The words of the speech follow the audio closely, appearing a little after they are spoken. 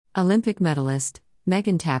Olympic medalist,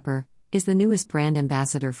 Megan Tapper, is the newest brand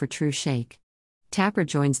ambassador for True Shake. Tapper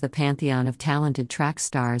joins the pantheon of talented track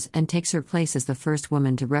stars and takes her place as the first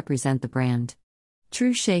woman to represent the brand.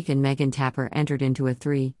 True Shake and Megan Tapper entered into a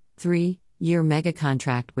three-year mega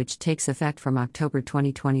contract which takes effect from October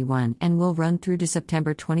 2021 and will run through to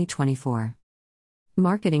September 2024.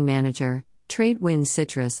 Marketing Manager, Tradewinds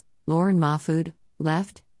Citrus, Lauren Mahfood,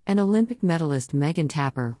 left, and Olympic medalist Megan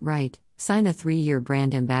Tapper, right, sign a 3-year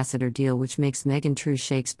brand ambassador deal which makes Megan True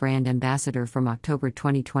Shake's brand ambassador from October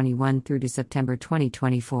 2021 through to September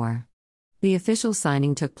 2024. The official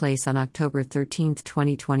signing took place on October 13,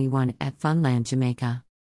 2021 at Funland, Jamaica.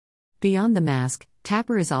 Beyond the mask,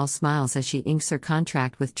 Tapper is all smiles as she inks her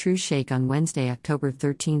contract with True Shake on Wednesday, October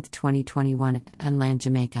 13, 2021 at Funland,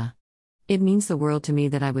 Jamaica. It means the world to me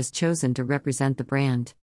that I was chosen to represent the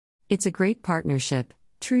brand. It's a great partnership.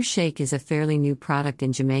 True Shake is a fairly new product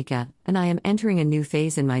in Jamaica, and I am entering a new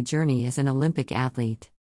phase in my journey as an Olympic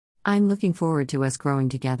athlete. I'm looking forward to us growing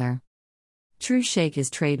together. True Shake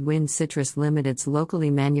is Tradewinds Citrus Limited's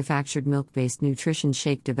locally manufactured milk-based nutrition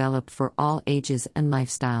shake developed for all ages and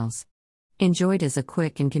lifestyles. Enjoyed as a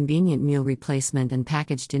quick and convenient meal replacement and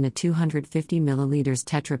packaged in a 250 ml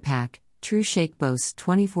Tetra Pak, True Shake boasts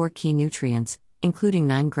 24 key nutrients, including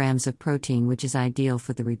 9 grams of protein, which is ideal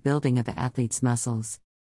for the rebuilding of athletes' muscles.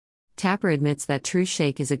 Tapper admits that True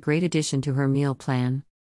Shake is a great addition to her meal plan.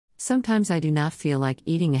 Sometimes I do not feel like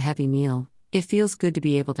eating a heavy meal. It feels good to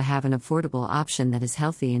be able to have an affordable option that is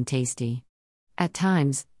healthy and tasty. At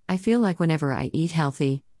times, I feel like whenever I eat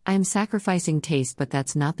healthy, I am sacrificing taste, but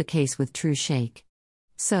that's not the case with True Shake.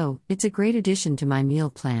 So, it's a great addition to my meal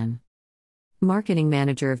plan. Marketing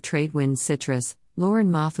Manager of Tradewinds Citrus, Lauren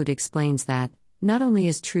Mahfood explains that, not only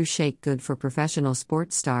is True Shake good for professional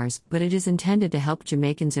sports stars, but it is intended to help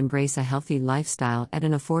Jamaicans embrace a healthy lifestyle at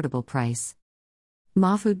an affordable price.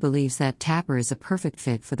 Mahfood believes that Tapper is a perfect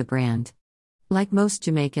fit for the brand. Like most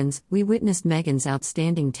Jamaicans, we witnessed Megan's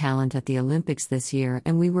outstanding talent at the Olympics this year,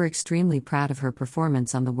 and we were extremely proud of her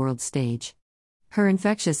performance on the world stage. Her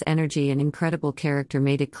infectious energy and incredible character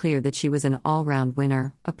made it clear that she was an all-round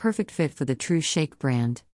winner, a perfect fit for the True Shake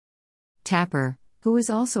brand. Tapper, who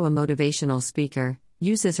is also a motivational speaker,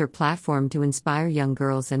 uses her platform to inspire young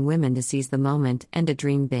girls and women to seize the moment and to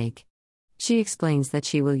dream big. She explains that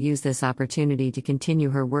she will use this opportunity to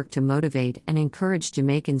continue her work to motivate and encourage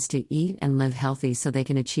Jamaicans to eat and live healthy so they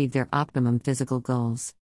can achieve their optimum physical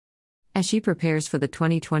goals. As she prepares for the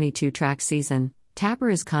 2022 track season,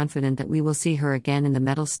 Tapper is confident that we will see her again in the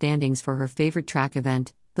medal standings for her favorite track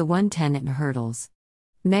event, the 110 and hurdles.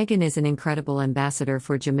 Megan is an incredible ambassador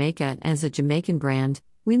for Jamaica, and as a Jamaican brand,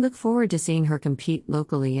 we look forward to seeing her compete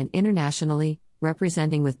locally and internationally,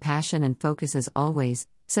 representing with passion and focus as always,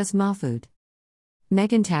 says Mahfood.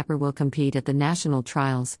 Megan Tapper will compete at the National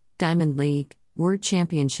Trials, Diamond League, World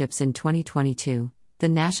Championships in 2022, the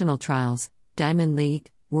National Trials, Diamond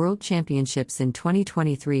League, World Championships in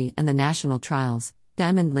 2023 and the National Trials,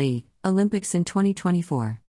 Diamond League, Olympics in 2024.